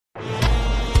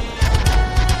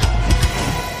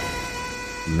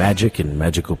Magic and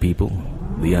magical people,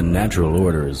 the unnatural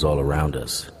order is all around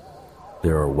us.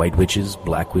 There are white witches,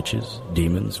 black witches,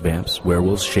 demons, vamps,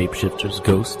 werewolves, shapeshifters,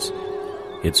 ghosts.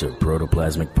 It's a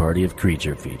protoplasmic party of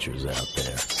creature features out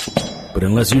there. But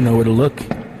unless you know where to look,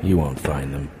 you won't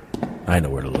find them. I know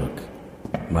where to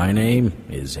look. My name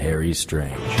is Harry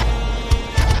Strange.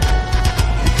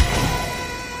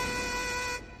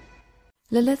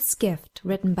 Lilith's Gift,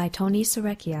 written by Tony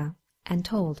Serecchia and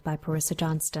told by Parissa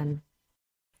Johnston.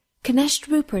 Knesht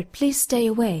Rupert, please stay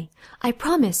away. I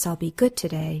promise I'll be good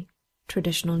today.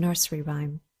 Traditional nursery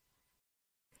rhyme.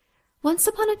 Once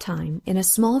upon a time, in a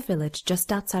small village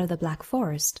just outside of the Black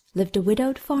Forest, lived a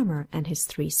widowed farmer and his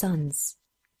 3 sons.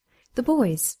 The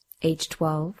boys, aged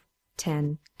 12,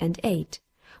 10, and 8,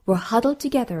 were huddled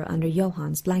together under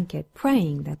Johann's blanket,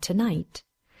 praying that tonight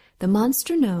the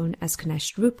monster known as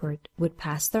Knesht Rupert would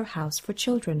pass their house for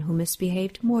children who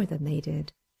misbehaved more than they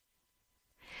did.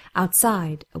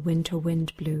 Outside, a winter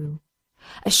wind blew.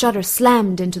 A shutter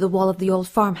slammed into the wall of the old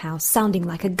farmhouse, sounding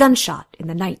like a gunshot in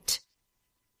the night.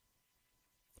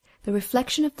 The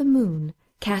reflection of the moon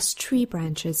cast tree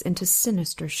branches into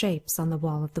sinister shapes on the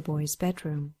wall of the boy's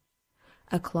bedroom.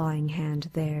 A clawing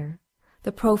hand there,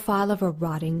 the profile of a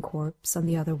rotting corpse on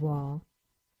the other wall.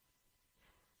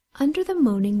 Under the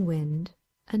moaning wind,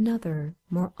 another,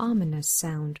 more ominous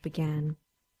sound began.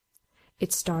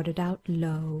 It started out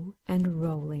low and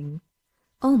rolling,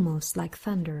 almost like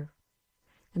thunder,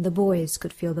 and the boys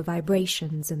could feel the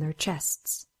vibrations in their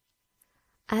chests.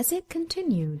 As it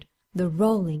continued, the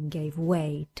rolling gave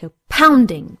way to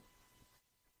pounding.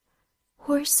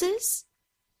 "Horses?"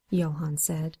 Johann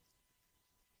said.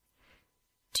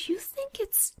 "Do you think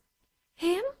it's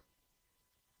him?"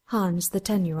 Hans, the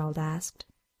 10-year-old, asked.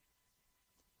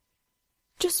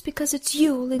 "Just because it's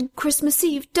Yule and Christmas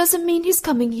Eve doesn't mean he's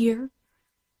coming here,"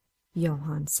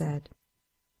 Johann said.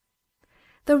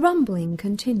 The rumbling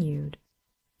continued.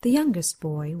 The youngest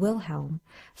boy, Wilhelm,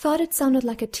 thought it sounded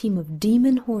like a team of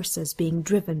demon horses being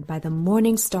driven by the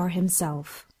morning star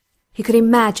himself. He could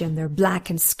imagine their black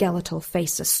and skeletal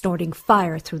faces snorting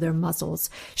fire through their muzzles,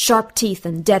 sharp teeth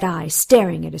and dead eyes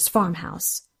staring at his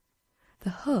farmhouse. The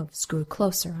hooves grew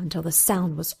closer until the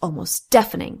sound was almost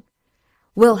deafening.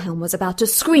 Wilhelm was about to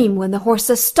scream when the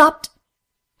horses stopped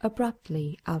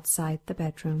abruptly outside the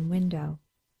bedroom window.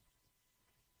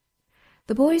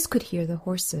 The boys could hear the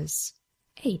horses,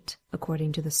 8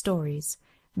 according to the stories,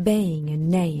 baying and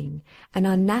neighing, an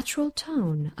unnatural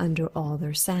tone under all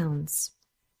their sounds.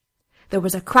 There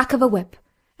was a crack of a whip,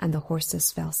 and the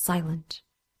horses fell silent.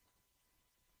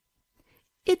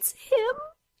 "It's him!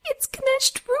 It's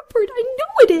Knesht Rupert! I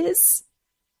know it is!"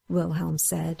 Wilhelm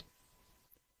said.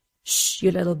 "Shh,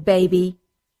 you little baby,"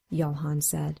 Johann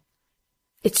said.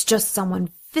 "It's just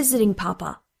someone visiting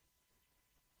Papa."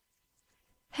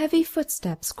 Heavy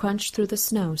footsteps crunched through the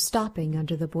snow, stopping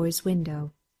under the boy's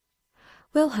window.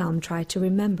 Wilhelm tried to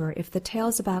remember if the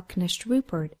tales about Knesht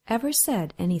Rupert ever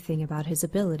said anything about his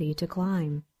ability to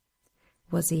climb.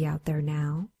 Was he out there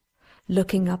now,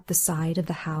 looking up the side of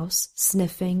the house,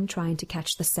 sniffing, trying to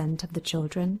catch the scent of the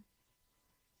children?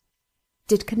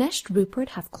 Did Knesht Rupert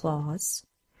have claws?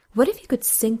 What if he could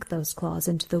sink those claws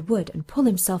into the wood and pull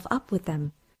himself up with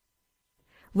them?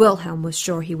 Wilhelm was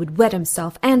sure he would wet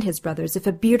himself and his brothers if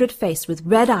a bearded face with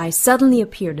red eyes suddenly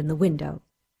appeared in the window.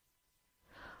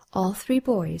 All 3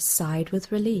 boys sighed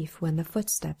with relief when the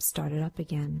footsteps started up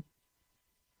again.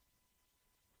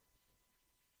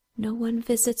 "No one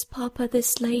visits Papa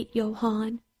this late,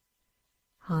 Johann,"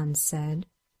 Hans said.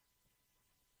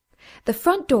 The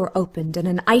front door opened and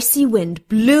an icy wind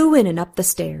blew in and up the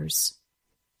stairs.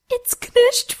 "It's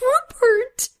Knesht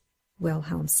Rupert,"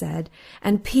 Wilhelm said,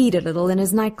 and peed a little in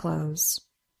his nightclothes.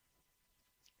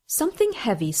 Something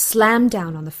heavy slammed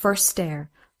down on the first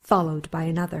stair, followed by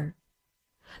another.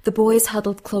 The boys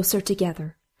huddled closer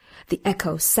together. The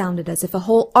echo sounded as if a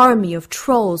whole army of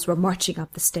trolls were marching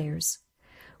up the stairs.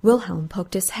 Wilhelm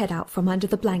poked his head out from under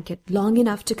the blanket long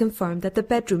enough to confirm that the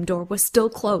bedroom door was still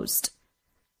closed.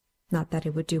 Not that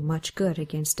it would do much good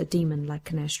against a demon like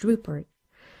Knesht Rupert,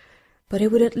 but it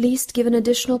would at least give an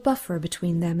additional buffer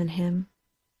between them and him.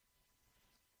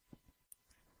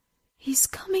 "He's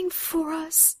coming for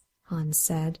us," Hans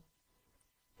said.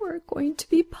 "We're going to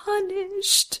be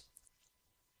punished."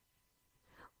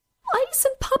 "Why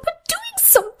isn't Papa doing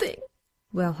something?"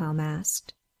 Wilhelm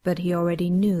asked, but he already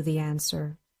knew the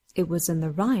answer. It was in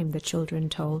the rhyme the children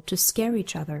told to scare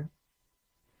each other.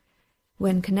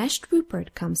 "When Knesht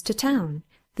Rupert comes to town,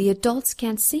 the adults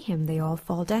can't see him, they all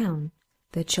fall down.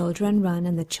 The children run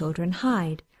and the children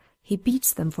hide. He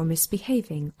beats them for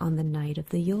misbehaving on the night of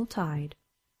the Yuletide."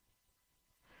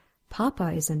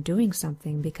 Papa isn't doing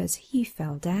something because he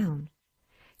fell down.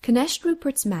 Knecht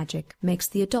Rupert's magic makes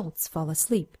the adults fall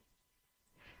asleep.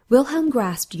 Wilhelm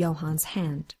grasped Johann's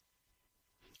hand.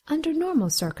 Under normal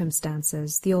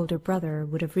circumstances, the older brother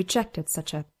would have rejected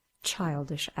such a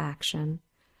childish action,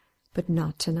 but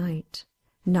not tonight,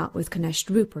 not with Knecht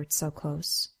Rupert so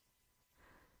close.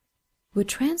 Would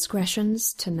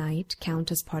transgressions tonight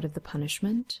count as part of the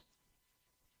punishment?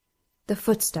 The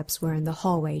footsteps were in the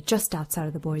hallway just outside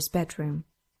of the boy's bedroom.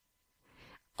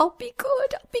 "I'll be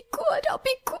good, I'll be good, I'll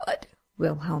be good,"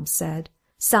 Wilhelm said,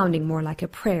 sounding more like a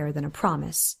prayer than a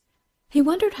promise. He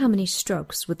wondered how many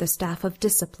strokes with the staff of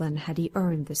discipline had he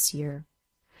earned this year.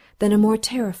 Then a more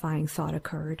terrifying thought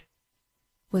occurred.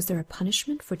 Was there a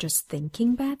punishment for just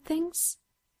thinking bad things?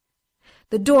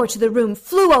 The door to the room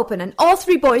flew open and all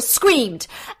three boys screamed,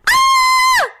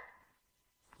 "Ah!"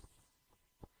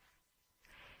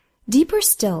 Deeper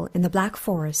still in the black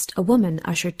forest, a woman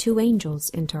ushered two angels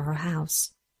into her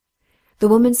house. The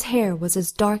woman's hair was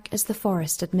as dark as the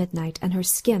forest at midnight and her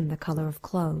skin the color of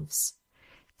cloves.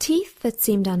 Teeth that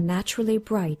seemed unnaturally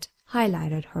bright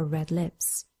highlighted her red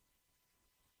lips.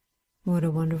 "What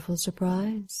a wonderful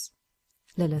surprise,"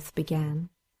 Lilith began.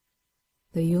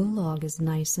 "The Yule log is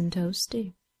nice and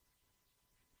toasty."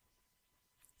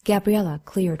 Gabriella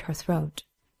cleared her throat.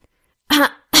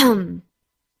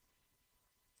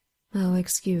 "Oh,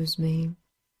 excuse me,"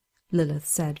 Lilith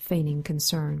said, feigning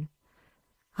concern.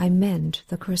 "I meant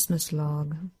the Christmas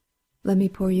log. Let me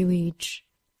pour you each."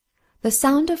 The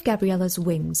sound of Gabriella's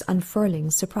wings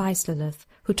unfurling surprised Lilith,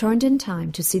 who turned in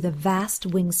time to see the vast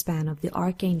wingspan of the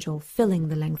archangel filling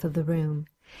the length of the room.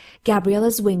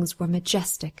 Gabriella's wings were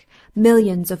majestic,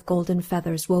 millions of golden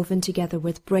feathers woven together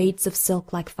with braids of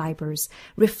silk like fibers,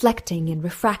 reflecting and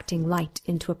refracting light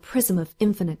into a prism of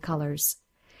infinite colors.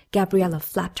 Gabriella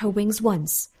flapped her wings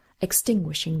once,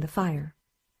 extinguishing the fire.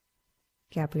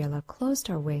 Gabriella closed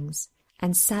her wings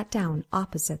and sat down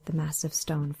opposite the massive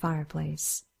stone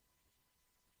fireplace.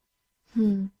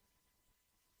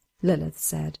 Lilith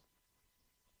said.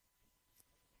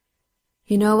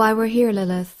 "You know why we're here,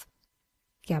 Lilith,"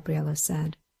 Gabriella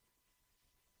said.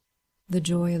 "The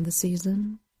joy of the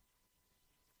season?"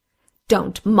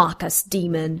 "Don't mock us,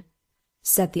 demon,"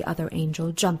 said the other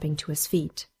angel, jumping to his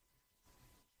feet.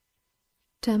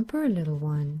 "Temper, little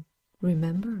one.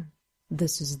 Remember,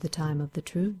 this is the time of the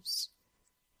truce.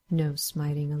 No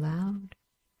smiting allowed,"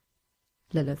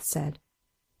 Lilith said.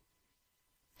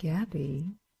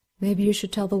 "Gabby, maybe you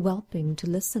should tell the whelping to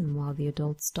listen while the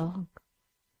adults talk."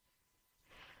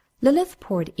 Lilith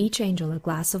poured each angel a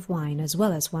glass of wine as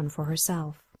well as one for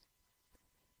herself.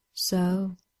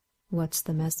 "So, what's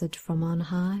the message from on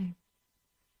high?"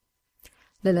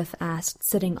 Lilith asked,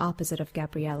 sitting opposite of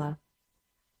Gabriella.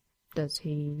 "Does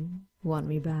he want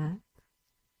me back?"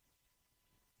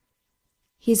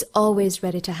 "He's always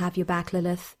ready to have you back,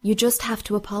 Lilith. You just have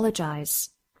to apologize."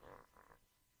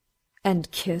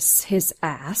 "And kiss his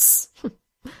ass?"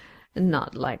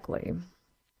 "Not likely."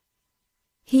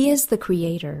 "He is the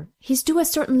creator. He's due a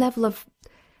certain level of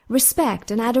respect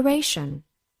and adoration,"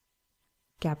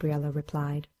 Gabriella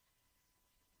replied.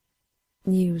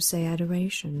 "You say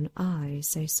adoration, I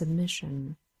say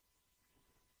submission.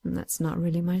 That's not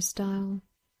really my style."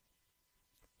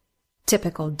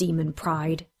 "Typical demon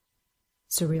pride,"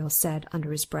 Cyril said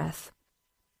under his breath.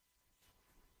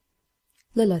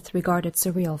 Lilith regarded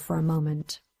Cyril for a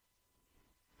moment.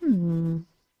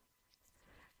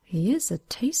 He is a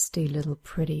tasty little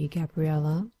pretty,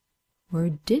 Gabriella. Where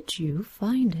did you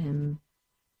find him?"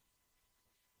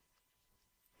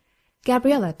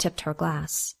 Gabriella tipped her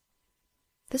glass.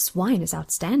 "This wine is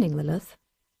outstanding, Lilith."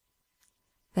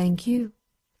 "Thank you.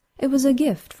 It was a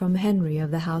gift from Henry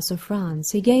of the House of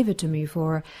France. He gave it to me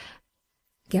for—"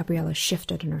 Gabriella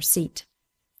shifted in her seat.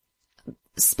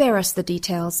 "Spare us the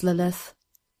details, Lilith."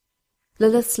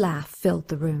 Lilith's laugh filled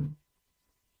the room.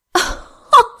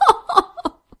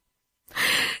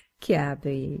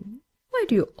 "Gabby, why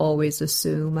do you always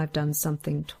assume I've done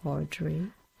something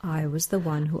tawdry? I was the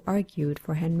one who argued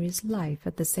for Henry's life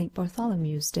at the St.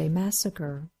 Bartholomew's Day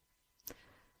massacre.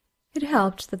 It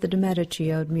helped that the de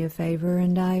Medici owed me a favor,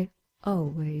 and I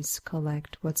always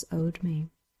collect what's owed me.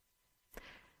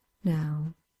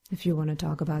 Now, if you want to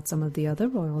talk about some of the other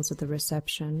royals at the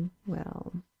reception,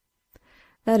 well,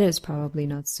 that is probably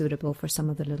not suitable for some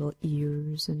of the little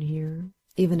ears in here,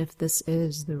 even if this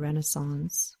is the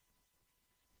Renaissance."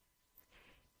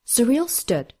 Cyril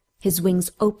stood, his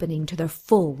wings opening to their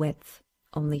full width,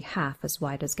 only half as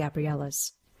wide as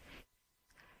Gabriella's.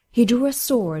 He drew a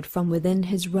sword from within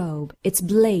his robe, its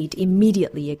blade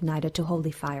immediately ignited to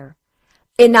holy fire.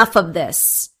 "Enough of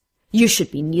this! You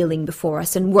should be kneeling before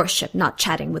us in worship, not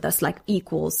chatting with us like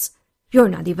equals. You're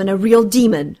not even a real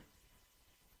demon."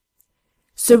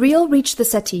 Suriel reached the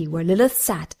settee where Lilith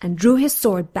sat and drew his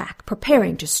sword back,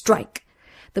 preparing to strike.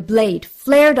 The blade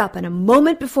flared up, and a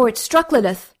moment before it struck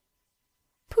Lilith,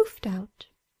 poofed out.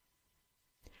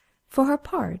 For her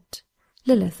part,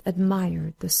 Lilith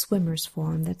admired the swimmer's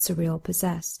form that Suriel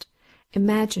possessed,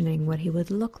 imagining what he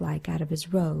would look like out of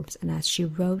his robes, and as she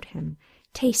rode him,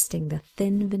 tasting the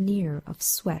thin veneer of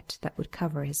sweat that would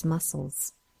cover his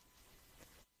muscles.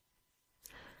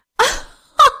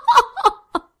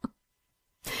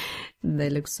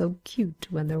 "They look so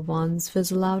cute when their wands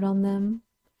fizzle out on them,"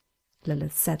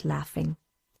 Lilith said, laughing.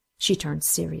 She turned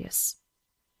serious.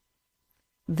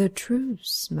 "The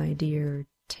truce, my dear,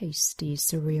 tasty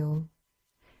Suriel.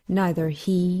 Neither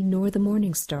he nor the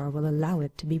Morning Star will allow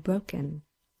it to be broken.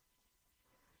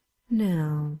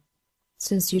 Now,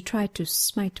 since you tried to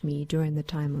smite me during the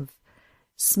time of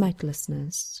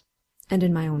smitelessness, and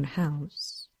in my own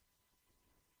house,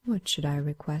 what should I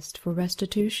request for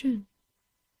restitution?"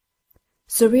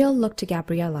 Suriel looked to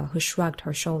Gabriella, who shrugged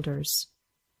her shoulders.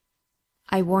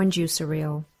 "I warned you,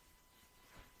 Suriel."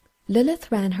 Lilith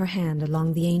ran her hand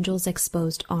along the angel's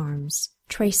exposed arms,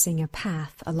 tracing a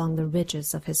path along the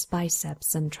ridges of his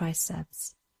biceps and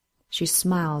triceps. She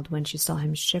smiled when she saw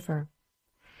him shiver.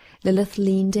 Lilith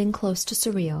leaned in close to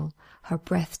Suriel, her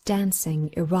breath dancing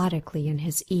erotically in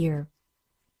his ear.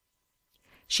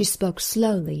 She spoke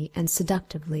slowly and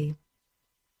seductively.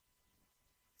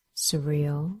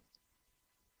 "Suriel,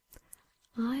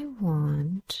 I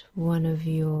want one of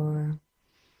your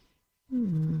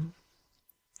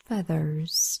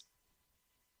feathers."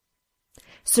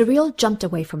 Suriel jumped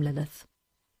away from Lilith.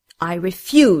 "I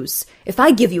refuse. If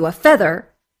I give you a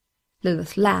feather—"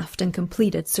 Lilith laughed and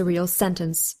completed Suriel's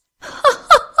sentence.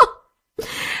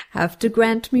 "Have to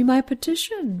grant me my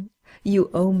petition. You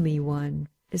owe me one.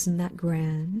 Isn't that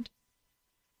grand?"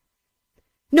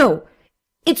 "No,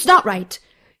 it's not right.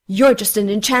 You're just an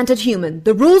enchanted human.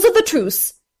 The rules of the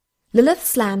truce—" Lilith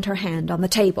slammed her hand on the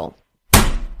table.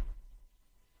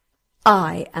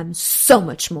 "I am so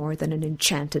much more than an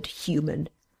enchanted human.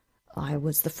 I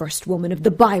was the first woman of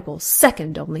the Bible,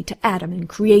 second only to Adam in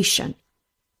creation."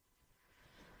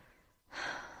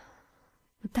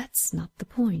 "But that's not the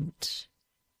point.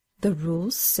 The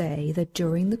rules say that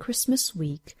during the Christmas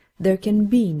week there can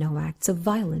be no acts of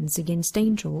violence against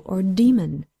angel or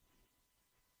demon."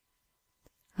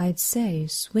 "I'd say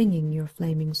swinging your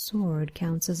flaming sword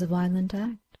counts as a violent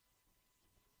act.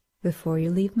 Before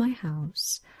you leave my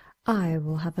house, I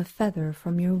will have a feather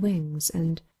from your wings,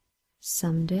 and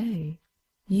some day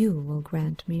you will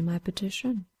grant me my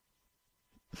petition."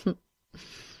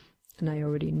 "And I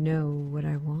already know what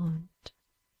I want."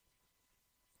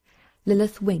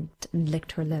 Lilith winked and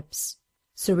licked her lips.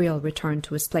 Suriel returned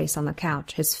to his place on the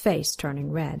couch, his face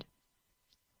turning red.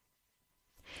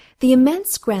 The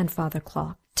immense grandfather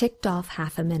clock ticked off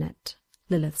half a minute.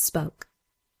 Lilith spoke.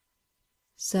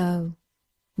 "So,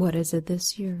 what is it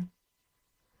this year?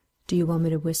 Do you want me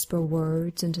to whisper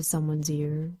words into someone's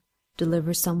ear,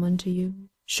 deliver someone to you,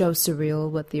 show Suriel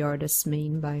what the artists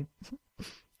mean by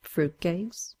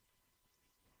fruitcakes?"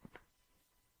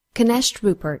 "Kanesht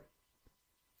Rupert,"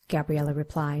 Gabriella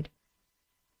replied.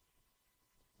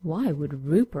 "Why would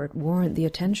Rupert warrant the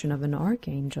attention of an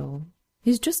archangel?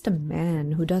 He's just a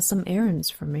man who does some errands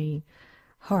for me.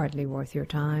 Hardly worth your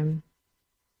time."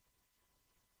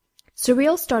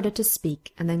 Suriel started to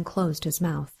speak and then closed his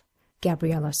mouth.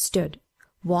 Gabriella stood,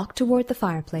 walked toward the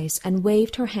fireplace, and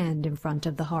waved her hand in front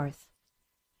of the hearth.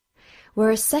 Where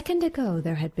a second ago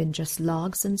there had been just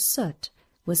logs and soot,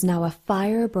 was now a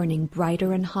fire burning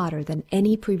brighter and hotter than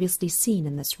any previously seen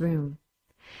in this room.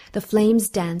 The flames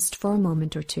danced for a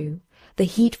moment or two, the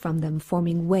heat from them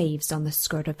forming waves on the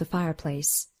skirt of the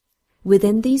fireplace.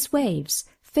 Within these waves,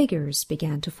 figures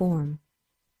began to form.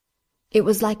 It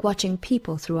was like watching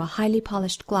people through a highly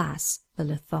polished glass,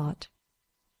 Lilith thought.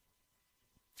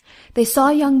 They saw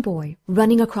a young boy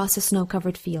running across a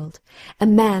snow-covered field. A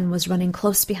man was running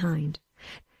close behind.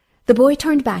 The boy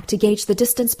turned back to gauge the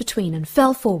distance between and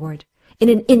fell forward. In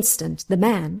an instant, the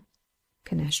man,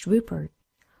 Kanesht Rupert,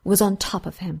 was on top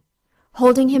of him.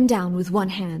 Holding him down with one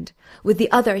hand, with the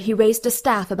other he raised a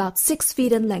staff about 6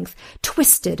 feet in length,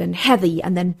 twisted and heavy,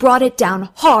 and then brought it down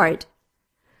hard.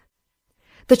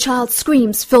 The child's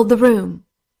screams filled the room.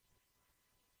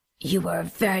 "You were a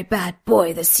very bad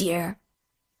boy this year,"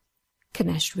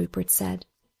 Kanesht Rupert said.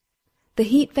 The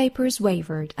heat vapors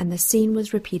wavered, and the scene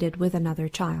was repeated with another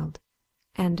child,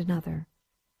 and another.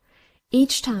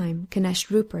 Each time Kanesht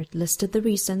Rupert listed the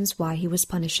reasons why he was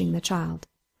punishing the child.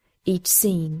 Each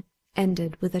scene,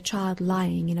 ended with a child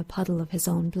lying in a puddle of his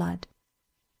own blood.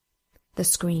 The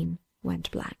screen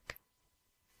went blank.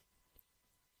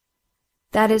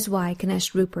 That is why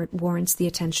Ganesh Rupert warrants the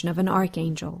attention of an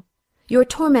archangel. You're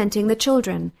tormenting the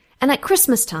children, and at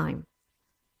Christmas time.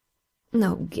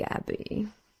 Oh, Gabby,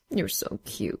 you're so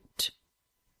cute.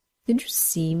 Did you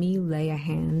see me lay a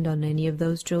hand on any of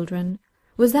those children?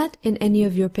 Was that in any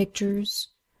of your pictures?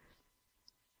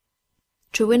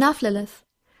 True enough, Lilith,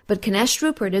 but Ganesh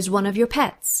Rupert is one of your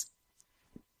pets.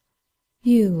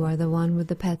 You are the one with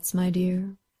the pets, my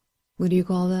dear. What do you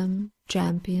call them?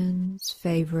 Champions,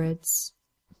 favorites,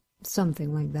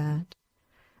 something like that.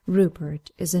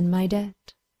 Rupert is in my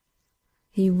debt.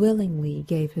 He willingly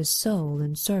gave his soul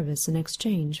in service in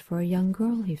exchange for a young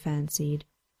girl he fancied.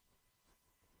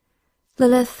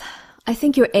 Lilith, I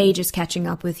think your age is catching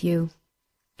up with you,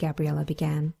 Gabriella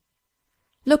began.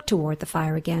 Look toward the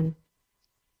fire again.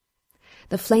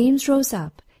 The flames rose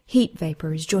up, heat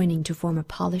vapors joining to form a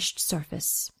polished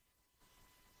surface.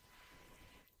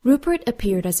 Rupert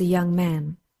appeared as a young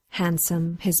man,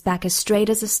 handsome, his back as straight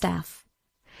as a staff.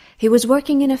 He was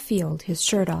working in a field, his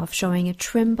shirt off, showing a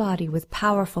trim body with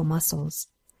powerful muscles.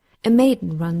 A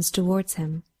maiden runs towards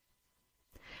him.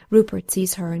 Rupert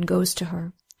sees her and goes to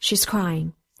her. She's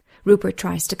crying. Rupert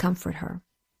tries to comfort her.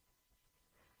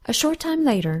 A short time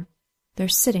later, they're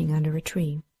sitting under a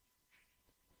tree.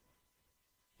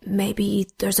 Maybe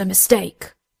there's a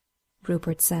mistake,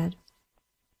 Rupert said.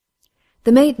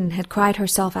 The maiden had cried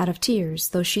herself out of tears,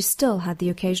 though she still had the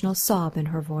occasional sob in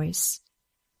her voice.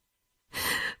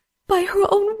 By her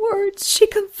own words, she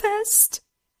confessed.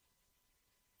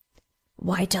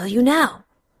 Why tell you now?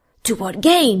 To what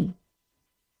gain?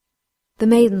 The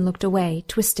maiden looked away,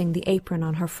 twisting the apron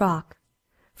on her frock.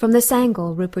 From this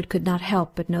angle, Rupert could not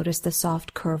help but notice the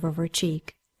soft curve of her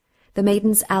cheek. The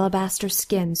maiden's alabaster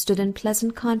skin stood in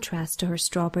pleasant contrast to her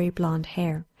strawberry blonde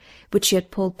hair, which she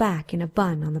had pulled back in a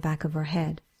bun on the back of her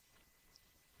head.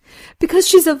 Because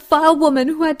she's a vile woman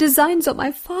who had designs on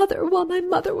my father while my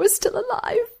mother was still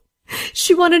alive.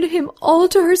 She wanted him all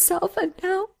to herself, and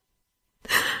now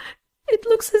it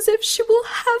looks as if she will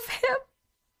have him.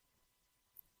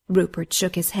 Rupert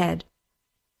shook his head.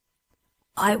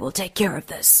 I will take care of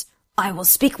this. I will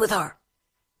speak with her.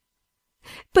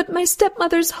 But my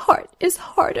stepmother's heart is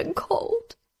hard and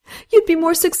cold. You'd be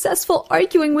more successful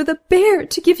arguing with a bear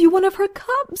to give you one of her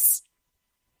cubs.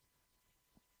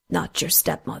 Not your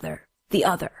stepmother, the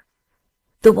other,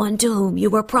 the one to whom you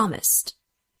were promised.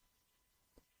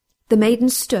 The maiden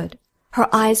stood,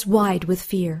 her eyes wide with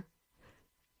fear.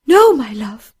 No, my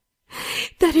love,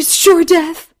 that is sure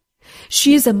death.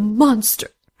 She is a monster,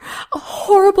 a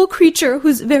horrible creature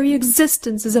whose very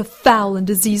existence is a foul and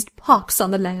diseased pox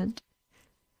on the land.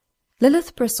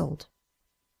 Lilith bristled.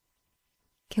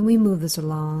 Can we move this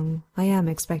along? I am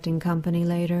expecting company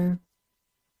later.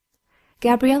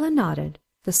 Gabriella nodded.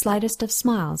 The slightest of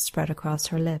smiles spread across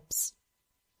her lips.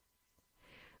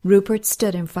 Rupert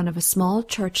stood in front of a small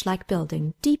church-like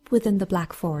building deep within the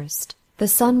Black Forest. The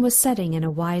sun was setting, and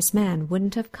a wise man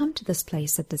wouldn't have come to this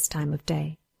place at this time of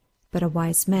day. But a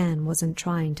wise man wasn't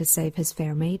trying to save his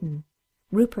fair maiden.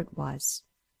 Rupert was.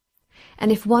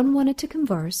 And if one wanted to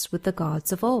converse with the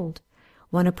gods of old,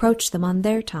 one approached them on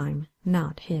their time,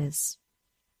 not his.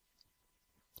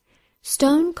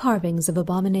 Stone carvings of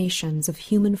abominations of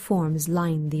human forms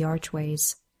lined the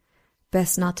archways.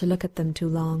 Best not to look at them too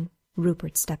long.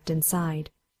 Rupert stepped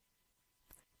inside.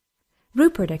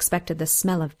 Rupert expected the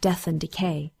smell of death and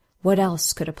decay. What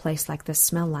else could a place like this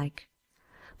smell like?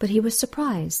 But he was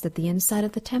surprised that the inside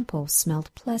of the temple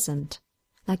smelled pleasant,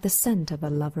 like the scent of a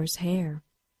lover's hair.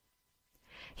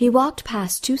 He walked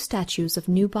past 2 statues of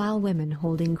nubile women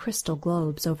holding crystal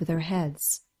globes over their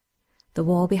heads. The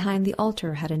wall behind the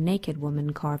altar had a naked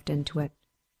woman carved into it.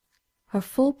 Her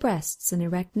full breasts and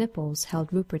erect nipples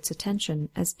held Rupert's attention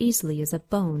as easily as a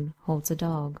bone holds a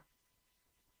dog.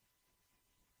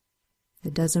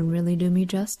 It doesn't really do me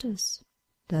justice,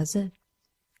 does it?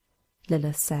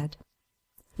 Lilith said.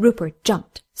 Rupert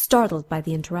jumped, startled by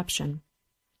the interruption.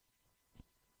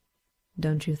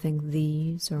 Don't you think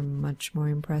these are much more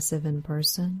impressive in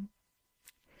person?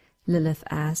 Lilith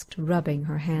asked, rubbing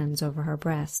her hands over her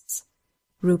breasts.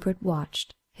 Rupert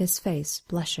watched, his face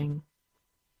blushing.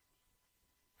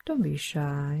 Don't be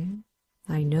shy.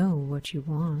 I know what you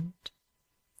want.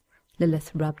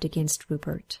 Lilith rubbed against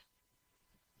Rupert.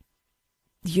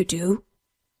 You do?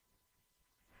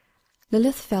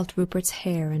 Lilith felt Rupert's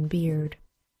hair and beard.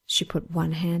 She put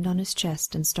one hand on his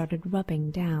chest and started rubbing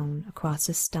down across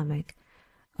his stomach,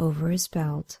 over his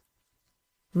belt.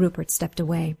 Rupert stepped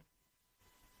away.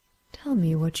 Tell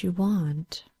me what you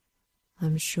want.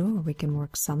 I'm sure we can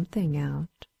work something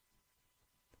out.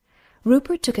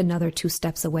 Rupert took another 2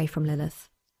 steps away from Lilith.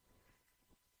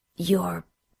 "You're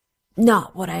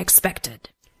not what I expected."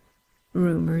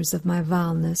 "Rumors of my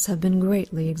vileness have been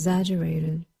greatly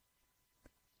exaggerated.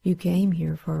 You came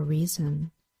here for a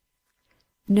reason.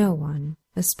 No one,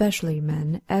 especially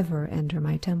men, ever enter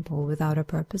my temple without a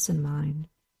purpose in mind."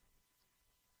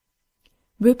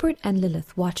 Rupert and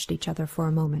Lilith watched each other for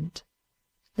a moment.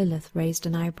 Lilith raised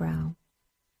an eyebrow.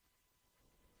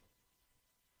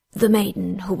 "The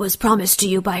maiden who was promised to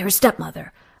you by her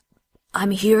stepmother.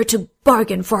 I'm here to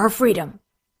bargain for her freedom."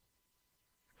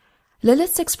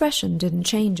 Lilith's expression didn't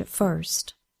change at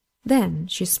first. Then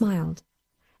she smiled,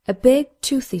 a big,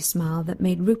 toothy smile that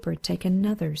made Rupert take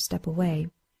another step away.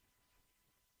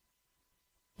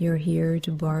 "You're here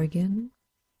to bargain?"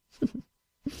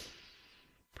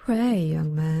 "Pray,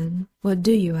 young man, what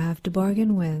do you have to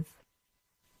bargain with?"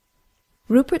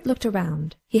 Rupert looked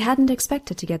around. He hadn't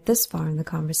expected to get this far in the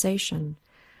conversation.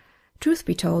 Truth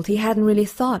be told, he hadn't really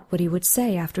thought what he would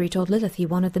say after he told Lilith he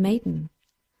wanted the maiden.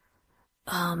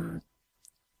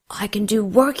 I can do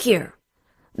work here.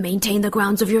 Maintain the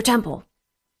grounds of your temple."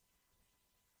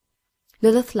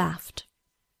 Lilith laughed.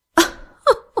 "I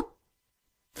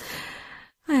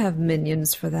have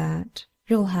minions for that.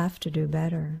 You'll have to do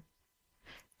better.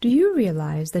 Do you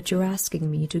realize that you're asking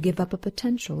me to give up a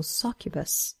potential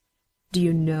succubus? Do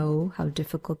you know how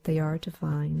difficult they are to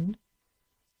find?"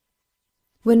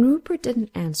 When Rupert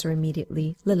didn't answer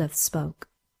immediately, Lilith spoke.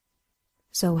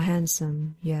 "So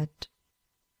handsome, yet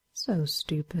so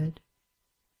stupid.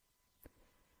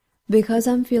 Because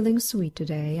I'm feeling sweet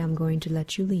today, I'm going to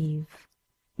let you leave.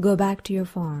 Go back to your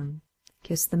farm,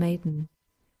 kiss the maiden,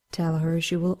 tell her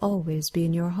she will always be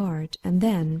in your heart, and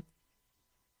then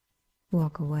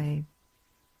walk away."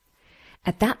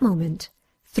 At that moment,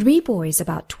 3 boys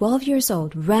about 12 years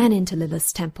old ran into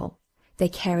Lilith's temple. They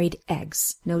carried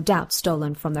eggs, no doubt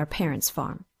stolen from their parents'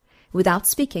 farm. Without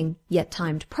speaking, yet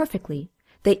timed perfectly,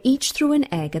 they each threw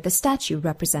an egg at the statue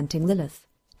representing Lilith.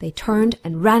 They turned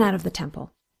and ran out of the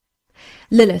temple.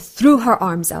 Lilith threw her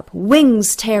arms up,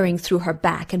 wings tearing through her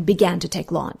back, and began to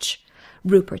take launch.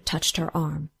 Rupert touched her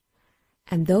arm,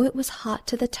 and though it was hot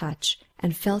to the touch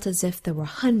and felt as if there were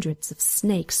hundreds of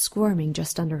snakes squirming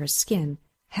just under her skin,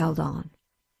 held on.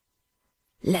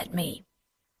 "Let me."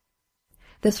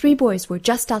 The 3 boys were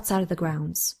just outside of the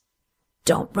grounds.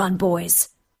 "Don't run, boys.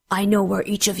 I know where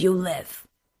each of you live.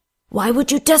 Why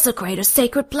would you desecrate a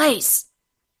sacred place?"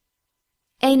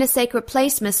 "Ain't a sacred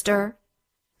place, mister."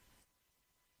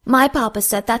 "My papa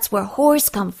said that's where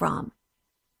whores come from."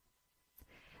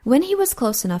 When he was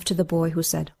close enough to the boy who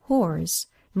said whores,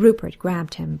 Rupert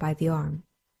grabbed him by the arm.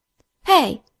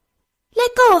 "Hey,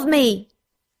 let go of me!"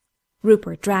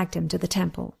 Rupert dragged him to the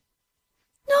temple.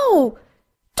 "No,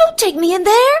 don't take me in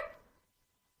there!"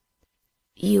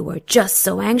 "You were just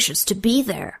so anxious to be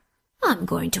there. I'm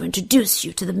going to introduce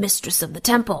you to the mistress of the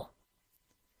temple."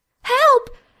 "Help!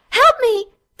 Help me!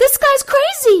 This guy's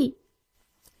crazy!"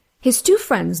 His 2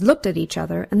 friends looked at each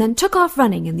other and then took off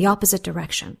running in the opposite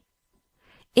direction.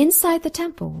 Inside the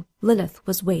temple, Lilith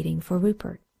was waiting for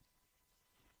Rupert.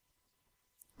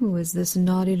 "Who is this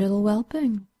naughty little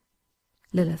whelping?"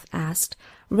 Lilith asked,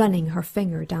 running her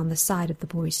finger down the side of the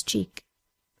boy's cheek.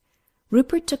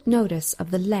 Rupert took notice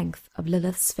of the length of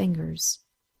Lilith's fingers.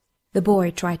 The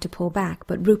boy tried to pull back,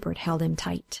 but Rupert held him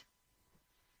tight.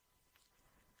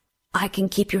 "I can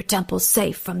keep your temple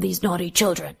safe from these naughty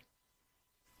children."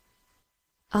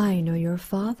 "I know your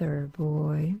father,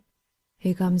 boy.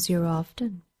 He comes here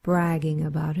often, bragging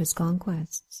about his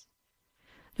conquests.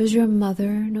 Does your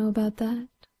mother know about that?"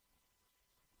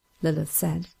 Lilith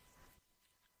said.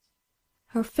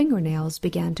 Her fingernails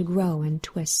began to grow and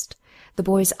twist. The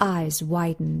boy's eyes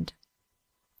widened.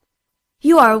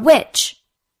 "You are a witch,"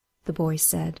 the boy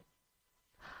said.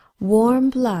 Warm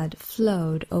blood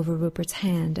flowed over Rupert's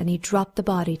hand, and he dropped the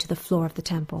body to the floor of the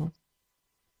temple.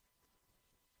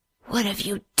 "What have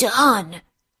you done?"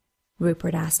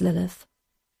 Rupert asked Lilith.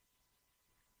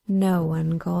 "No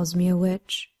one calls me a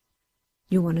witch.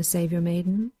 You want to save your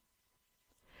maiden?"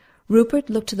 Rupert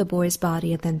looked to the boy's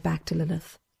body and then back to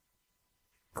Lilith.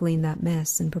 "Clean that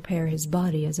mess and prepare his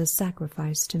body as a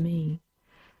sacrifice to me.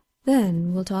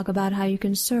 Then we'll talk about how you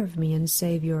can serve me and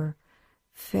save your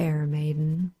fair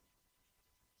maiden."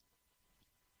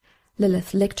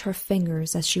 Lilith licked her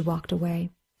fingers as she walked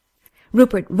away.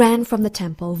 Rupert ran from the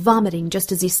temple, vomiting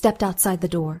just as he stepped outside the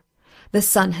door. The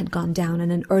sun had gone down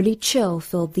and an early chill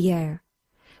filled the air.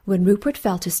 When Rupert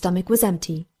felt his stomach was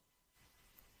empty,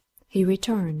 he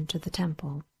returned to the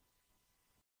temple.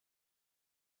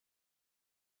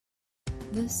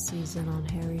 This season on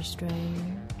Harry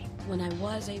Strange. when I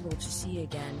was able to see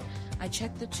again, I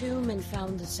checked the tomb and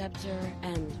found the scepter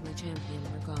and my champion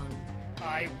were gone.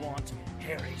 I want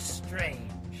Harry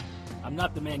Strange. I'm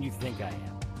not the man you think I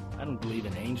am. I don't believe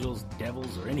in angels,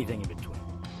 devils, or anything in between.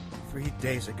 3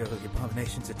 days ago, the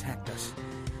abominations attacked us.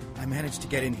 I managed to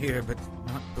get in here, but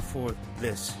not before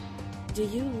this. Do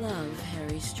you love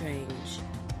Harry Strange?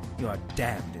 You are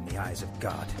damned in the eyes of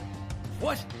God.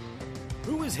 What?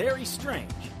 Who is Harry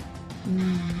Strange?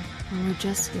 We're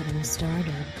just getting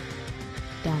started.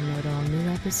 Download all new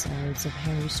episodes of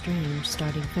Harry Strange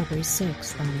starting February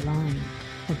 6th online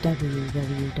at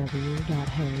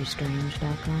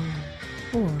www.harrystrange.com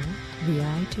or via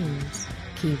iTunes,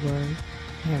 keyword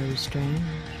Harry Strange.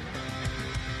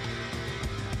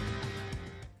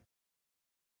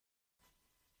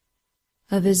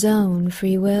 Of his own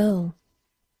free will,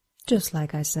 just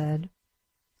like I said.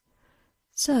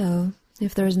 So,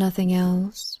 if there is nothing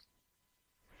else...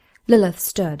 Lilith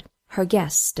stood. Her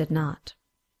guests did not.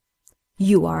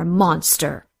 "You are a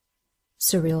monster,"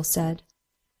 Surreal said.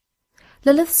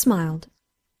 Lilith smiled.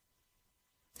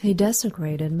 "He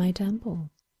desecrated my temple."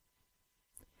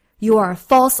 "You are a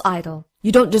false idol.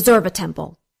 You don't deserve a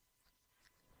temple."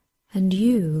 "And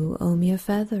you owe me a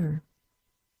feather.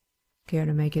 Care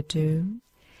to make it too?"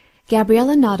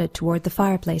 Gabriella nodded toward the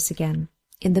fireplace again.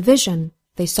 In the vision,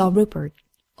 they saw Rupert,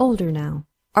 older now,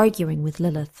 arguing with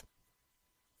Lilith.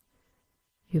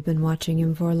 "You've been watching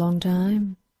him for a long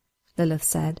time," Lilith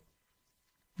said.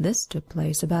 "This took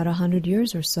place about 100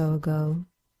 years or so ago.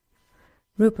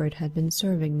 Rupert had been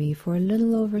serving me for a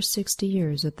little over 60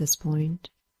 years at this point."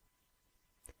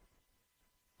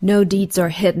 "No deeds are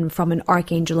hidden from an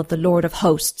archangel of the Lord of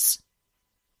Hosts,"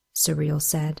 Surreal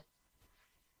said.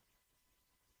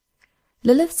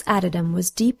 Lilith's addendum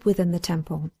was deep within the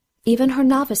temple. Even her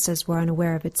novices were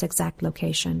unaware of its exact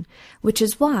location, which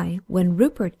is why, when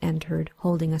Rupert entered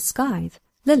holding a scythe,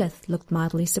 Lilith looked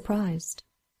mildly surprised.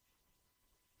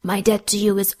 "My debt to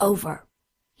you is over,"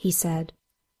 he said.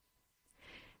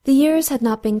 The years had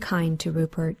not been kind to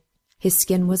Rupert. His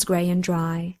skin was grey and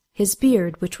dry. His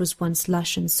beard, which was once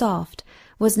lush and soft,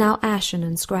 was now ashen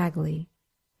and scraggly.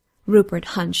 Rupert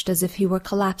hunched as if he were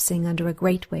collapsing under a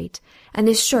great weight, and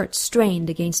his shirt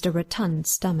strained against a rotund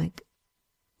stomach.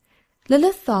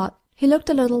 Lilith thought he looked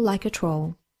a little like a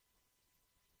troll.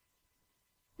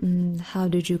 "How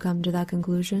did you come to that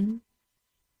conclusion?"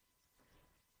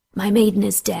 "My maiden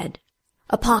is dead.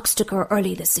 A pox took her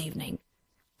early this evening.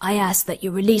 I ask that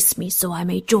you release me so I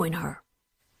may join her."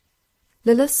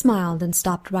 Lilith smiled and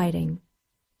stopped writing.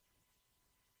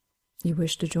 "You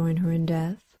wish to join her in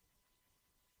death?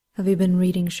 Have you been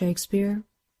reading Shakespeare?"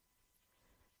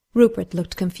 Rupert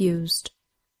looked confused.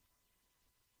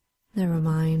 "Never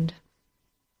mind,"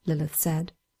 Lilith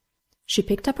said. She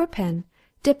picked up her pen,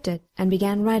 dipped it, and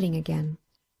began writing again.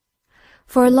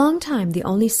 For a long time the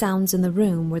only sounds in the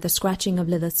room were the scratching of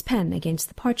Lilith's pen against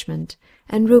the parchment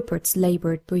and Rupert's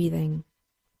labored breathing.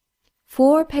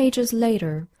 4 pages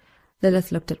later,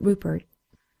 Lilith looked at Rupert.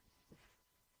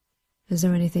 "Is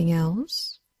there anything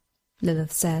else?"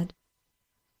 Lilith said.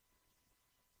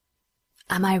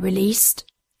 "Am I released?"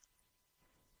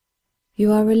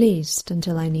 "You are released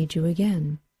until I need you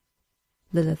again,"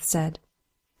 Lilith said.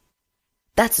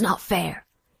 "That's not fair.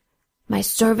 My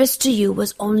service to you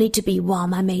was only to be while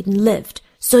my maiden lived,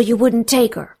 so you wouldn't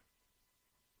take her."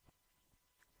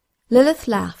 Lilith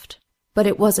laughed, but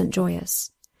it wasn't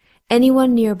joyous.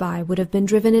 Anyone nearby would have been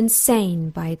driven insane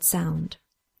by its sound.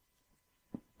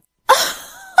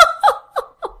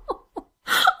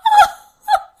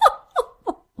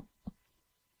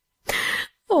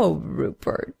 "Oh,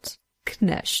 Rupert,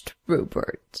 Knecht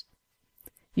Rupert,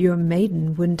 your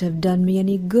maiden wouldn't have done me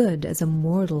any good as a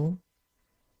mortal.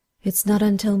 It's not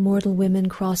until mortal women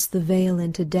cross the veil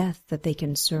into death that they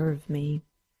can serve me.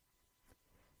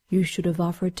 You should have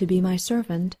offered to be my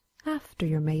servant after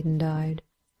your maiden died.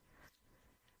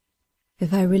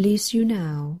 If I release you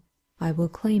now, I will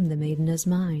claim the maiden as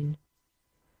mine,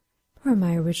 per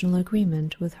my original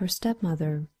agreement with her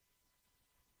stepmother."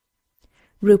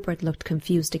 Rupert looked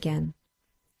confused again.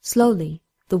 Slowly,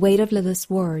 the weight of Lilith's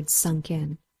words sunk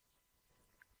in.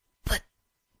 "But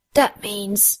that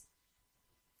means—"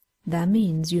 "That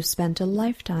means you spent a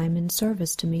lifetime in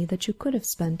service to me that you could have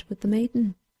spent with the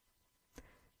maiden.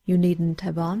 You needn't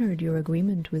have honored your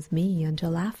agreement with me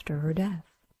until after her death."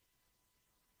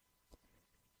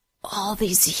 "All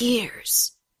these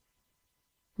years,"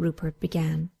 Rupert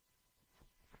began.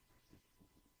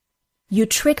 "You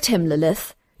tricked him,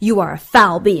 Lilith. You are a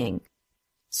foul being,"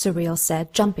 Surreal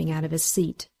said, jumping out of his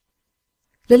seat.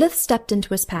 Lilith stepped into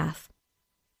his path.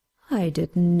 "I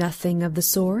did nothing of the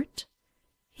sort.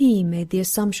 He made the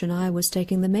assumption I was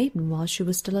taking the maiden while she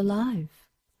was still alive.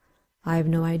 I have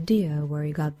no idea where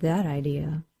he got that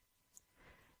idea.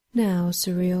 Now,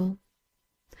 Surreal,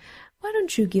 why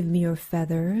don't you give me your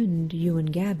feather, and you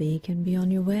and Gabby can be on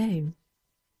your way?"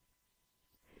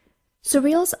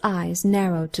 Surreal's eyes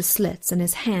narrowed to slits, and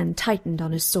his hand tightened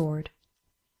on his sword.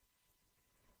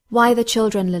 "Why the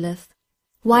children, Lilith?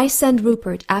 Why send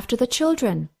Rupert after the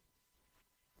children?"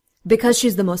 "Because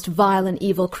she's the most vile and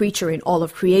evil creature in all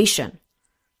of creation,"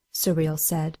 Surreal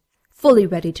said, fully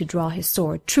ready to draw his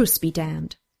sword, truce be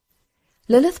damned.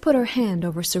 Lilith put her hand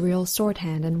over Surreal's sword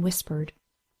hand and whispered,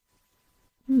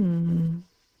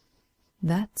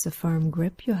 That's a firm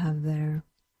grip you have there.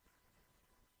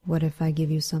 What if I give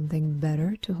you something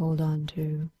better to hold on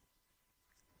to?"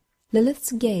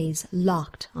 Lilith's gaze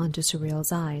locked onto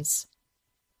Surreal's eyes.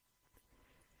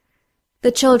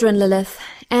 "The children, Lilith.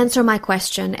 Answer my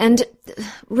question, and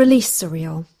release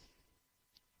Surreal."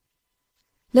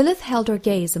 Lilith held her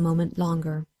gaze a moment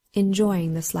longer,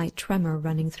 enjoying the slight tremor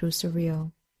running through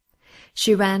Surreal.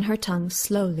 She ran her tongue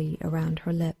slowly around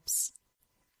her lips.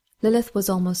 Lilith was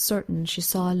almost certain she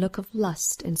saw a look of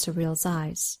lust in Surreal's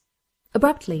eyes.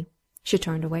 Abruptly, she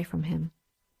turned away from him.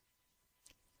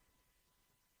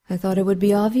 "I thought it would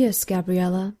be obvious,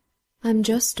 Gabriella. I'm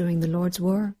just doing the Lord's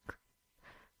work.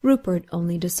 Rupert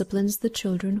only disciplines the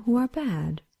children who are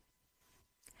bad."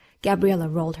 Gabriella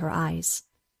rolled her eyes.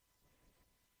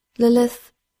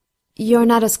 "Lilith, you're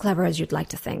not as clever as you'd like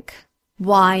to think.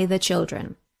 Why the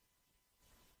children?"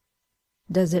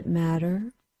 "Does it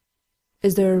matter?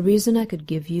 Is there a reason I could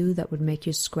give you that would make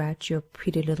you scratch your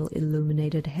pretty little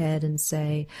illuminated head and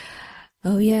say,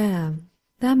 'Oh yeah,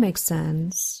 that makes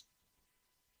sense'?"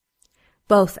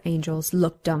 Both angels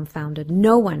looked dumbfounded.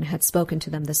 No one had spoken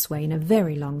to them this way in a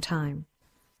very long time.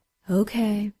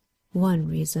 "Okay, one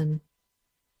reason."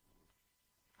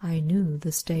 "I knew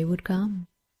this day would come,"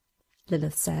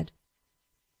 Lilith said.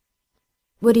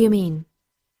 "What do you mean?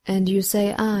 And you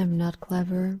say I'm not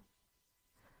clever?"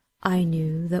 "I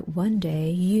knew that one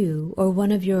day you or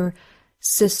one of your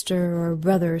sister or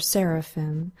brother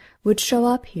seraphim would show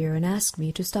up here and ask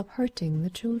me to stop hurting the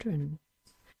children.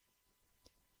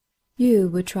 You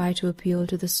would try to appeal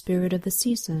to the spirit of the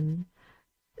season,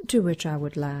 to which I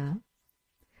would laugh.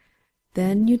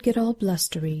 Then you'd get all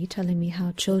blustery, telling me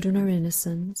how children are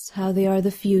innocents, how they are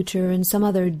the future, and some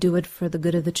other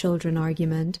do-it-for-the-good-of-the-children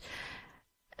argument,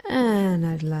 and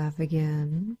I'd laugh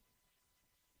again.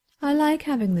 I like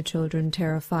having the children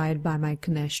terrified by my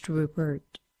knesht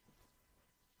Rupert.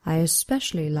 I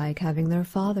especially like having their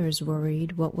fathers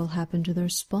worried what will happen to their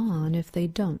spawn if they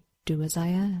don't do as I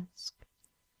ask."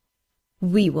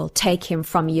 "We will take him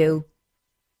from you,"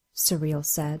 Surreal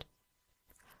said.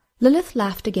 Lilith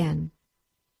laughed again.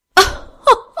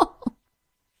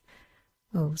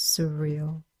 "Oh,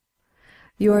 Surreal,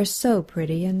 you are so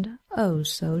pretty and oh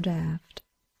so daft.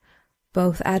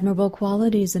 Both admirable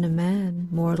qualities in a man,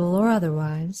 mortal or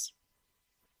otherwise.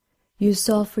 You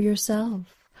saw for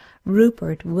yourself.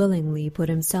 Rupert willingly put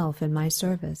himself in my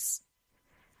service.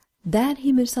 That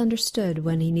he misunderstood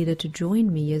when he needed to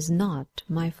join me is not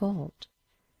my fault.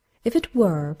 If it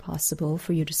were possible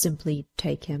for you to simply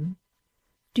take him,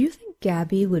 do you think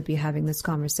Gabby would be having this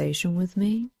conversation with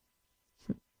me?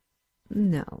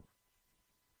 No.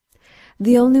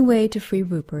 The only way to free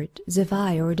Rupert is if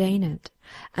I ordain it,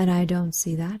 and I don't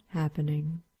see that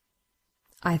happening.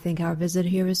 I think our visit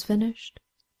here is finished.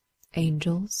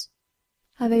 Angels,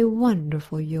 have a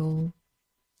wonderful Yule."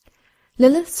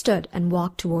 Lilith stood and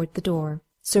walked toward the door.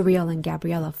 Surreal and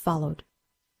Gabriella followed.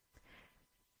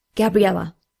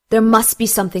 "Gabriella, there must be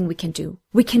something we can do.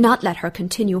 We cannot let her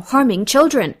continue harming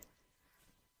children."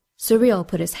 Surreal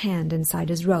put his hand inside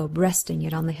his robe, resting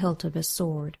it on the hilt of his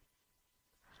sword.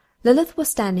 Lilith was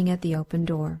standing at the open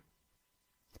door.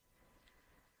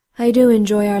 "I do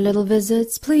enjoy our little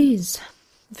visits. Please,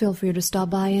 feel free to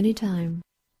stop by any time."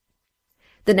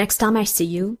 "The next time I see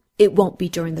you, it won't be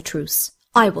during the truce.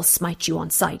 I will smite you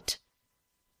on sight."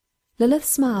 Lilith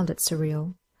smiled at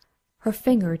Surreal, her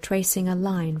finger tracing a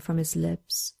line from his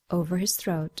lips over his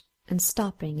throat and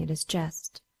stopping at his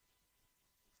chest.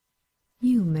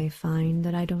 "You may find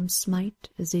that I don't smite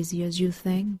as easy as you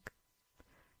think,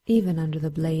 even under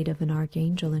the blade of an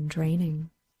archangel in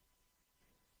training."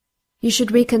 "You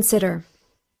should reconsider,"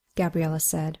 Gabriella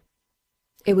said.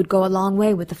 "It would go a long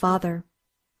way with the father."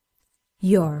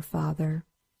 "Your father,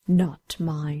 not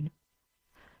mine."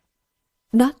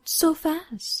 "Not so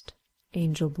fast,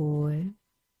 angel boy."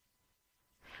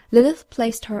 Lilith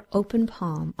placed her open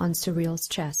palm on Surreal's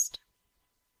chest.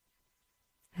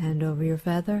 "Hand over your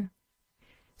feather."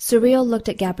 Surreal looked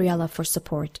at Gabriella for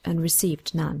support and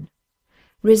received none.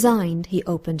 Resigned, he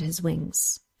opened his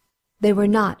wings. They were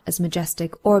not as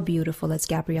majestic or beautiful as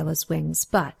Gabriella's wings,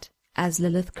 but, as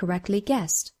Lilith correctly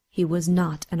guessed, he was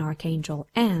not an archangel,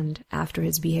 and, after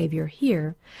his behavior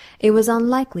here, it was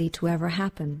unlikely to ever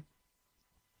happen.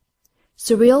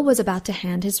 Surreal was about to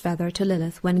hand his feather to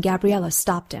Lilith when Gabriella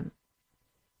stopped him.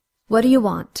 "What do you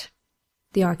want?"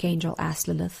 the archangel asked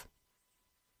Lilith.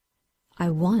 "I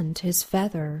want his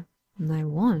feather, and I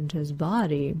want his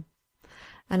body,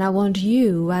 and I want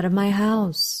you out of my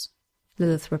house,"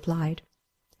 Lilith replied.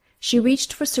 She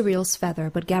reached for Surreal's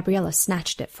feather, but Gabriella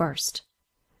snatched it first.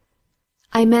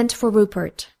 "I meant for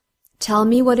Rupert. Tell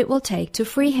me what it will take to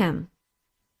free him."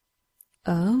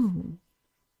 "Oh,"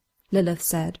 Lilith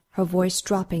said, her voice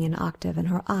dropping an octave and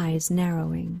her eyes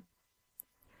narrowing.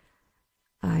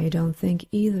 "I don't think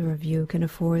either of you can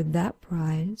afford that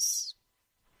price."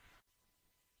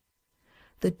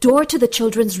 The door to the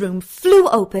children's room flew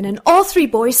open and all three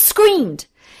boys screamed.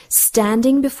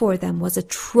 Standing before them was a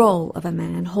troll of a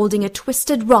man holding a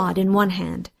twisted rod in one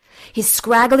hand. His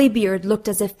scraggly beard looked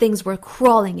as if things were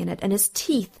crawling in it, and his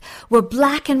teeth were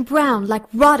black and brown like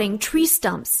rotting tree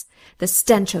stumps. The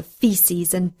stench of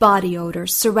feces and body odor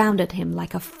surrounded him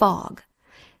like a fog.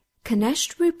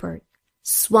 Kanesh Rupert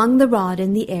swung the rod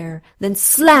in the air, then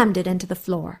slammed it into the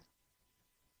floor.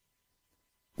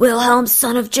 "Wilhelm,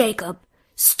 son of Jacob,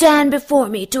 stand before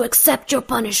me to accept your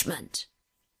punishment."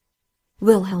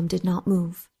 Wilhelm did not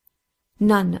move.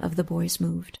 None of the boys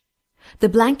moved. The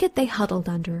blanket they huddled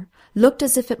under looked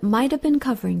as if it might have been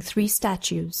covering three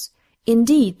statues.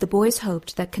 Indeed, the boys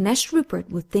hoped that Kanesh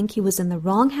Rupert would think he was in the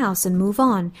wrong house and move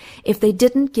on if they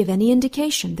didn't give any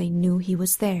indication they knew he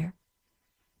was there.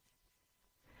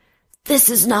 "This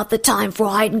is not the time for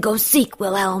hide-and-go-seek,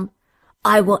 Wilhelm.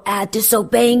 I will add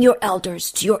disobeying your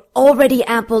elders to your already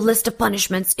ample list of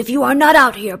punishments if you are not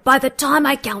out here by the time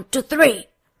I count to 3.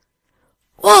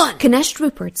 1! Kanesh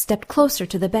Rupert stepped closer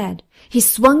to the bed. He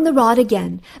swung the rod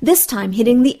again, this time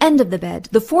hitting the end of the bed,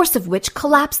 the force of which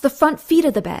collapsed the front feet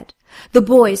of the bed. The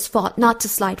boys fought not to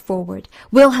slide forward.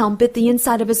 Wilhelm bit the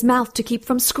inside of his mouth to keep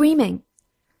from screaming.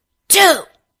 2!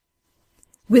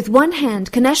 With one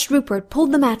hand, Kanesh Rupert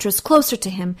pulled the mattress closer to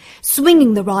him,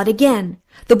 swinging the rod again.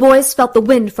 The boys felt the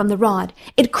wind from the rod.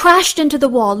 It crashed into the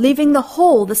wall, leaving the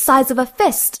hole the size of a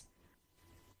fist.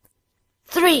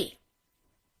 3!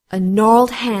 A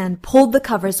gnarled hand pulled the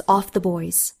covers off the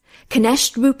boys.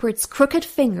 Kanesh Rupert's crooked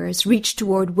fingers reached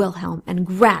toward Wilhelm and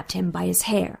grabbed him by his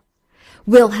hair.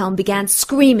 Wilhelm began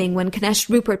screaming when Kanesh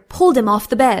Rupert pulled him off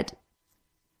the bed.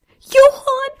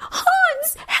 "Johann!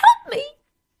 Hans! Help me!"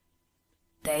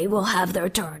 "They will have their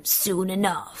turn soon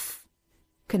enough,"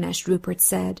 Kanesh Rupert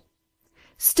said.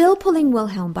 Still pulling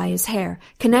Wilhelm by his hair,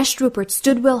 Kanesh Rupert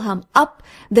stood Wilhelm up,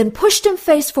 then pushed him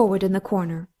face forward in the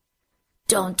corner.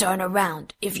 "Don't turn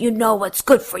around if you know what's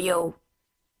good for you."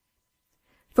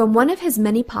 From one of his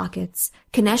many pockets,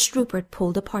 Kanesh Rupert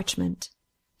pulled a parchment.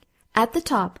 At the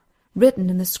top, written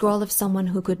in the scroll of someone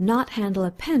who could not handle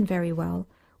a pen very well,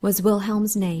 was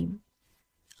Wilhelm's name.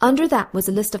 Under that was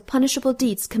a list of punishable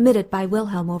deeds committed by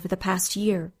Wilhelm over the past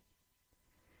year.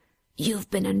 "You've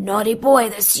been a naughty boy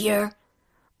this year.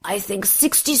 I think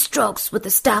 60 strokes with the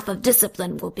staff of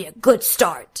discipline will be a good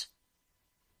start."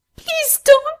 "Please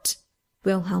don't,"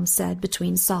 Wilhelm said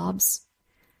between sobs.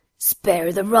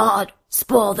 "Spare the rod,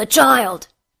 spoil the child,"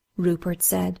 Rupert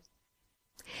said.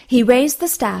 He raised the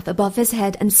staff above his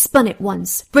head and spun it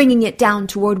once, bringing it down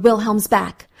toward Wilhelm's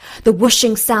back. The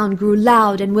whooshing sound grew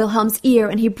loud in Wilhelm's ear,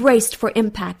 and he braced for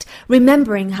impact,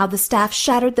 remembering how the staff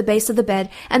shattered the base of the bed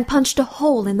and punched a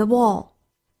hole in the wall.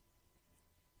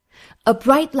 A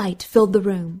bright light filled the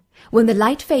room. When the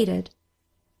light faded,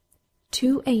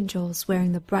 2 angels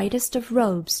wearing the brightest of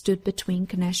robes stood between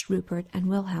Kanesh Rupert and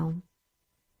Wilhelm.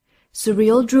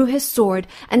 Surreal drew his sword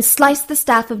and sliced the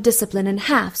staff of discipline in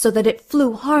half so that it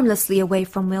flew harmlessly away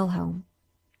from Wilhelm.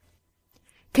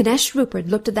 Kanesh Rupert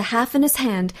looked at the half in his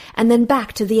hand and then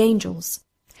back to the angels.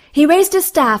 He raised his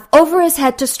staff over his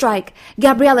head to strike.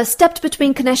 Gabriella stepped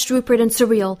between Kanesh Rupert and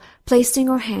Surreal, placing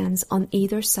her hands on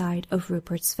either side of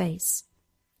Rupert's face.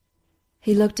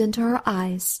 He looked into her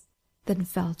eyes, then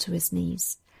fell to his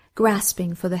knees,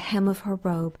 grasping for the hem of her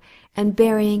robe and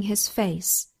burying his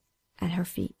face at her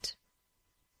feet.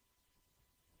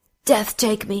 "Death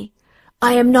take me.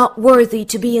 I am not worthy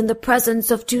to be in the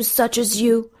presence of 2 such as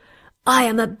you. I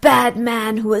am a bad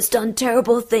man who has done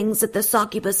terrible things at the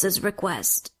succubus's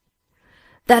request.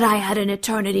 That I had an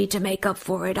eternity to make up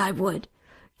for it, I would.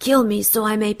 Kill me so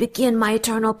I may begin my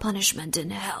eternal punishment in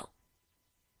hell."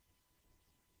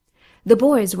 The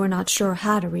boys were not sure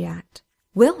how to react.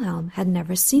 Wilhelm had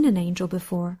never seen an angel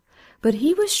before, but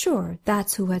he was sure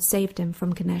that's who had saved him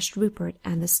from Ganesh Rupert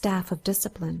and the Staff of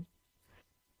Discipline.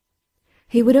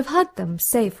 He would have hugged them,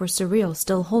 save for Cyril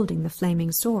still holding the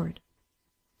flaming sword.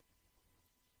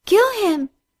 "Kill him!"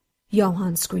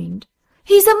 Johann screamed.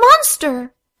 "He's a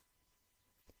monster!"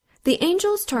 The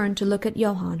angels turned to look at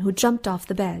Johann, who jumped off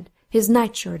the bed, his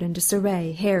nightshirt in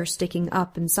disarray, hair sticking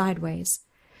up and sideways.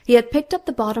 He had picked up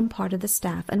the bottom part of the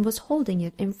staff and was holding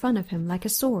it in front of him like a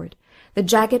sword, the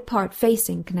jagged part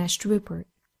facing Ganesh Rupert.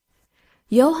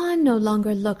 Johann no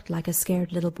longer looked like a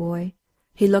scared little boy.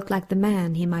 He looked like the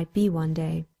man he might be one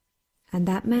day. And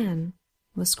that man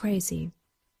was crazy.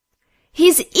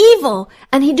 "He's evil,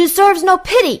 and he deserves no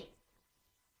pity!"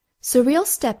 Cyril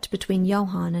stepped between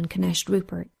Johann and Ganesh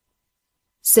Rupert.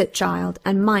 "Sit, child,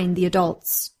 and mind the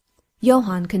adults."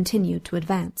 Johann continued to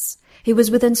advance. He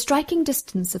was within striking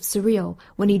distance of Cyril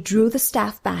when he drew the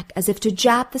staff back as if to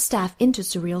jab the staff into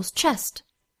Cyril's chest.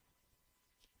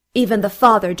 "Even the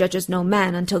Father judges no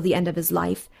man until the end of his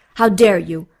life. How dare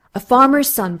you, a farmer's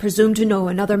son, presume to know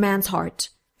another man's heart?"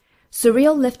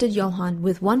 Cyril lifted Johann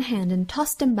with one hand and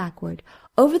tossed him backward,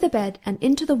 over the bed and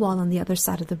into the wall on the other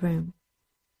side of the room.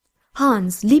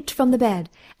 Hans leaped from the bed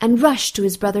and rushed to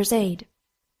his brother's aid.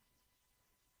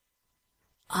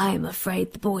 "I am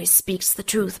afraid the boy speaks the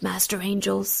truth, Master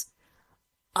Angels.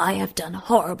 I have done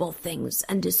horrible things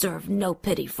and deserve no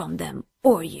pity from them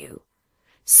or you.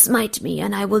 Smite me,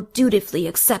 and I will dutifully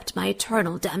accept my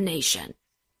eternal damnation."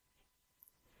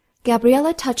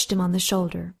 Gabriella touched him on the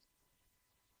shoulder.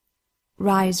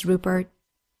 "Rise, Rupert."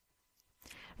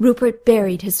 Rupert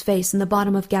buried his face in the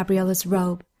bottom of Gabriella's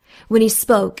robe. When he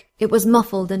spoke, it was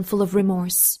muffled and full of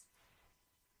remorse.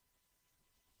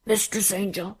 "Mistress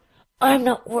Angel, I am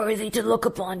not worthy to look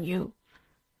upon you.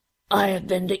 I have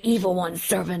been the evil one's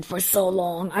servant for so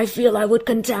long, I feel I would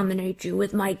contaminate you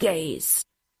with my gaze.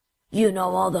 You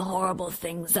know all the horrible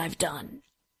things I've done."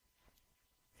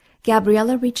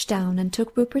 Gabriella reached down and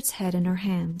took Rupert's head in her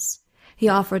hands. He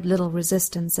offered little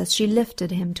resistance as she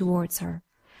lifted him towards her,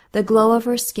 the glow of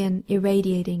her skin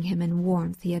irradiating him in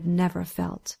warmth he had never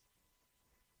felt.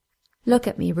 "Look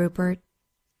at me, Rupert."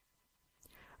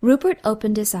 Rupert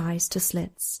opened his eyes to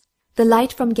slits. The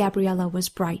light from Gabriella was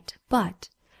bright, but,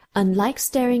 unlike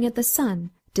staring at the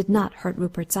sun, did not hurt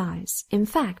Rupert's eyes. In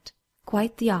fact,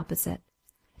 quite the opposite.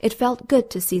 It felt good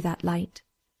to see that light.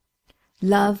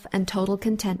 Love and total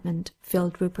contentment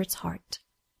filled Rupert's heart.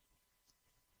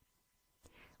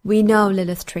 "We know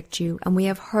Lilith tricked you, and we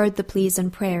have heard the pleas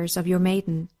and prayers of your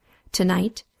maiden.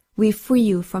 Tonight, we free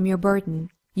you from your burden.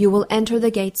 You will enter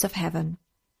the gates of heaven."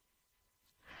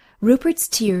 Rupert's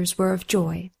tears were of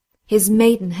joy. His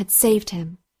maiden had saved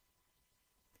him.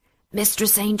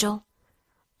 "Mistress Angel,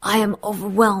 I am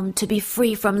overwhelmed to be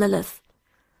free from Lilith.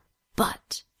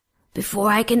 But before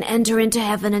I can enter into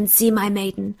heaven and see my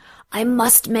maiden, I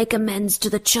must make amends to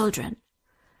the children.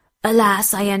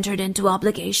 Alas, I entered into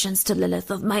obligations to Lilith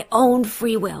of my own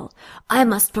free will. I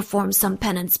must perform some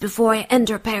penance before I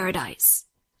enter paradise."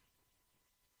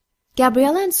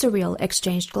 Gabriella and Cyril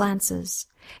exchanged glances.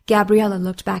 Gabriella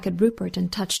looked back at Rupert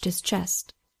and touched his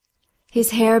chest.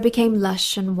 His hair became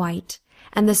lush and white,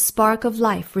 and the spark of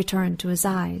life returned to his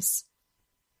eyes.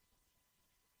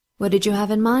 "What did you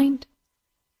have in mind?"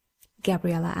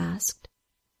 Gabriella asked.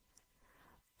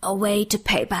 "A way to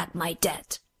pay back my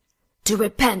debt, to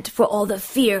repent for all the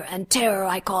fear and terror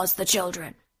I caused the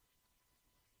children."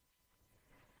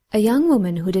 A young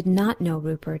woman who did not know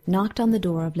Rupert knocked on the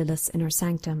door of Lilith's inner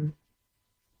sanctum.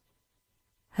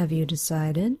 "Have you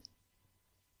decided?"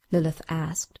 Lilith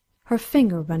asked, her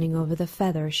finger running over the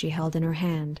feather she held in her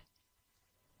hand.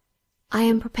 "I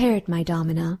am prepared, my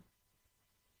Domina."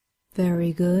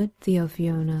 "Very good,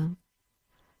 Theofiona."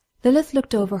 Lilith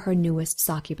looked over her newest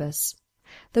succubus.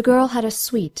 The girl had a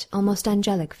sweet, almost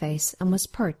angelic face and was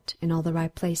pert in all the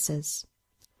right places.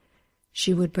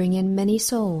 She would bring in many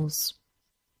souls.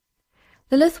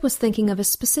 Lilith was thinking of a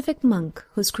specific monk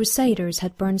whose crusaders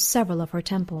had burned several of her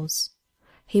temples.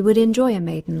 He would enjoy a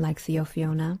maiden like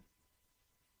Theofiona.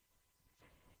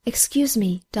 "Excuse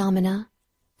me, Domina,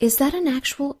 is that an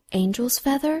actual angel's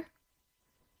feather?"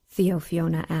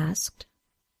 Theofiona asked.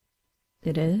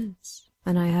 "It is,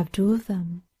 and I have 2 of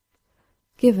them,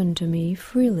 given to me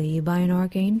freely by an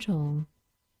archangel,"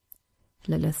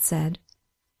 Lilith said.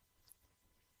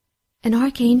 "An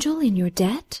archangel in your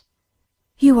debt?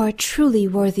 You are truly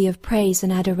worthy of praise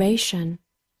and adoration."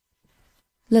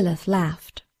 Lilith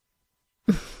laughed.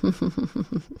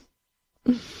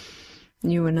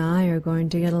 "You and I are going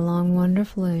to get along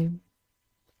wonderfully.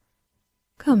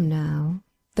 Come now,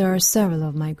 there are several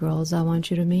of my girls I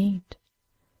want you to meet,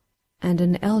 and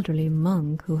an elderly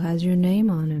monk who has your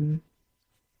name on him."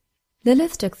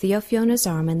 Lilith took Theofiona's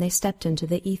arm and they stepped into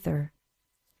the ether.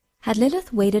 Had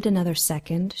Lilith waited another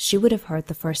second, she would have heard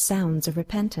the first sounds of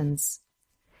repentance,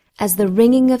 as the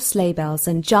ringing of sleigh bells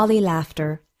and jolly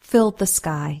laughter filled the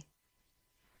sky.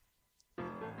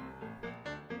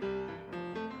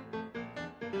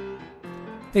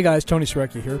 Hey guys, Tony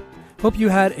Serecki here. Hope you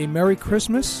had a Merry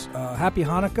Christmas, Happy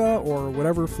Hanukkah, or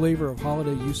whatever flavor of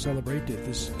holiday you celebrate at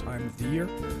this time of the year.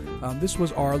 This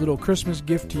was our little Christmas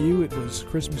gift to you. It was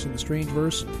Christmas in the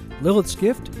Strangeverse, Lilith's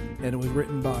Gift, and it was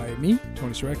written by me,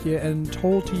 Tony Serecki, and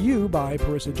told to you by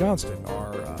Parissa Johnston,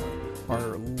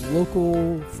 our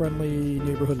local friendly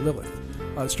neighborhood Lilith.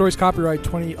 The story's copyright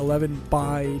 2011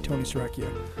 by Tony Serecki.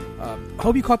 I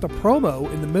hope you caught the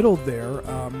promo in the middle there.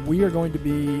 We are going to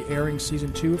be airing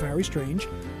Season 2 of Harry Strange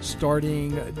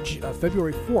starting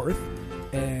February 4th,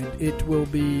 and it will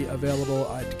be available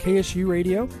at KSU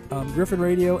Radio, Griffin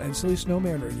Radio, and Silly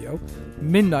Snowman Radio,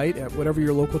 midnight at whatever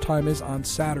your local time is on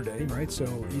Saturday, right?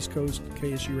 So East Coast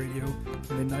KSU Radio,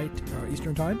 midnight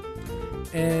Eastern Time.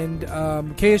 And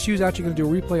KSU is actually going to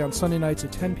do a replay on Sunday nights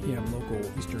at 10 p.m. local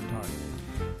Eastern Time.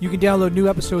 You can download new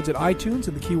episodes at iTunes,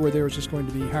 and the keyword there is just going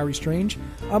to be Harry Strange.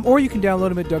 Or you can download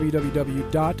them at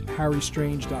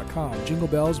www.harrystrange.com. Jingle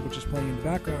Bells, which is playing in the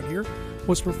background here,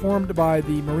 was performed by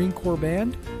the Marine Corps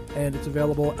Band, and it's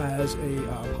available as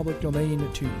a public domain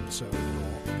tune, so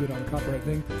all good on the copyright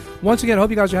thing. Once again, I hope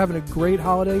you guys are having a great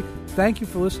holiday. Thank you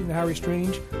for listening to Harry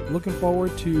Strange. Looking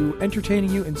forward to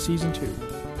entertaining you in Season 2.